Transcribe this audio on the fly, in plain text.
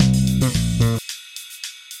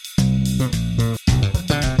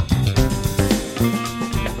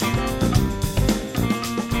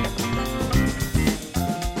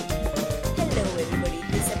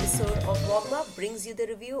you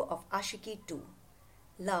the review of Ashiki 2.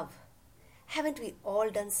 Love. Haven't we all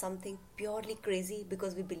done something purely crazy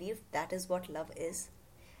because we believe that is what love is?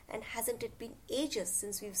 And hasn't it been ages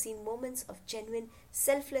since we've seen moments of genuine,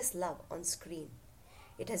 selfless love on screen?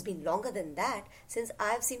 It has been longer than that since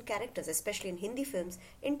I've seen characters, especially in Hindi films,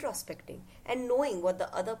 introspecting and knowing what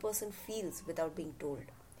the other person feels without being told.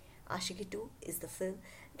 Ashiki 2 is the film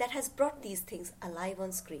that has brought these things alive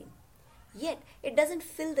on screen. Yet, it doesn't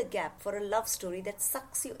fill the gap for a love story that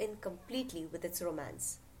sucks you in completely with its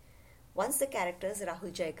romance. Once the characters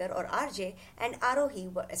Rahul Jaikar or RJ and Arohi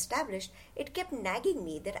were established, it kept nagging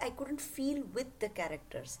me that I couldn't feel with the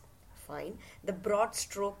characters. Fine, the broad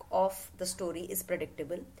stroke of the story is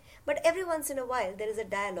predictable, but every once in a while there is a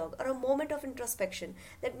dialogue or a moment of introspection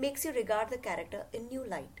that makes you regard the character in new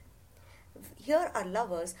light. Here are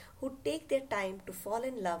lovers who take their time to fall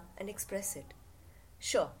in love and express it.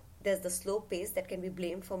 Sure, there's the slow pace that can be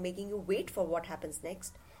blamed for making you wait for what happens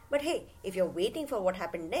next. But hey, if you're waiting for what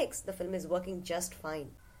happened next, the film is working just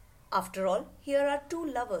fine. After all, here are two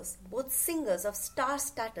lovers, both singers of star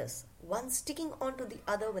status, one sticking on to the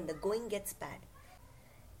other when the going gets bad.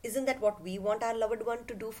 Isn't that what we want our loved one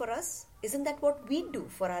to do for us? Isn't that what we do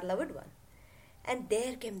for our loved one? And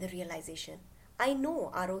there came the realization. I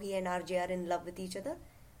know Arohi and RJ are in love with each other,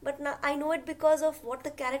 but now I know it because of what the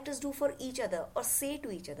characters do for each other or say to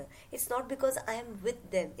each other. It's not because I am with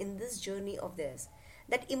them in this journey of theirs.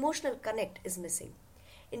 That emotional connect is missing.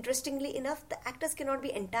 Interestingly enough, the actors cannot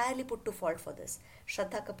be entirely put to fault for this.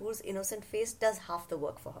 Shraddha Kapoor's innocent face does half the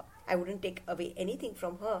work for her. I wouldn't take away anything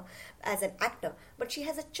from her as an actor, but she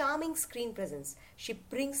has a charming screen presence. She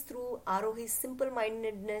brings through Arohi's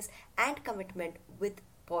simple-mindedness and commitment with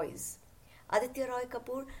poise. Aditya Roy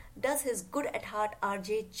Kapoor does his good-at-heart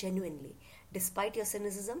RJ genuinely. Despite your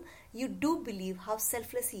cynicism, you do believe how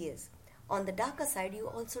selfless he is. On the darker side, you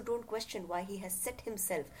also don't question why he has set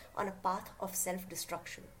himself on a path of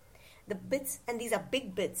self-destruction. The bits, and these are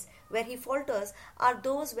big bits, where he falters are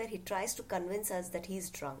those where he tries to convince us that he's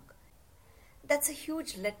drunk. That's a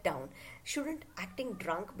huge letdown. Shouldn't acting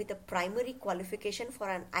drunk be the primary qualification for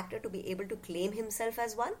an actor to be able to claim himself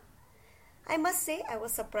as one? I must say I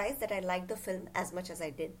was surprised that I liked the film as much as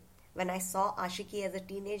I did. When I saw Ashiki as a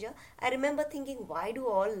teenager, I remember thinking, why do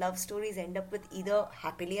all love stories end up with either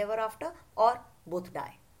happily ever after or both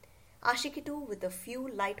die? Ashiki 2, with a few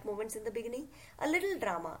light moments in the beginning, a little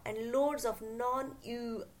drama and loads of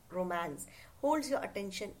non-ew romance, holds your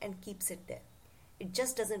attention and keeps it there. It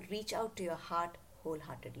just doesn't reach out to your heart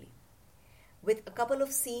wholeheartedly. With a couple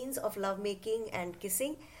of scenes of lovemaking and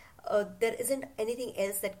kissing, there isn't anything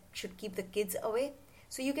else that should keep the kids away.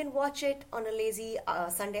 So you can watch it on a lazy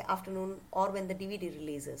Sunday afternoon or when the DVD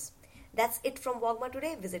releases. That's it from Wogma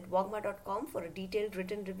today. Visit wogma.com for a detailed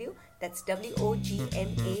written review. That's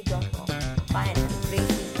wogma.com. Bye and have a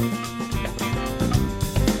great week.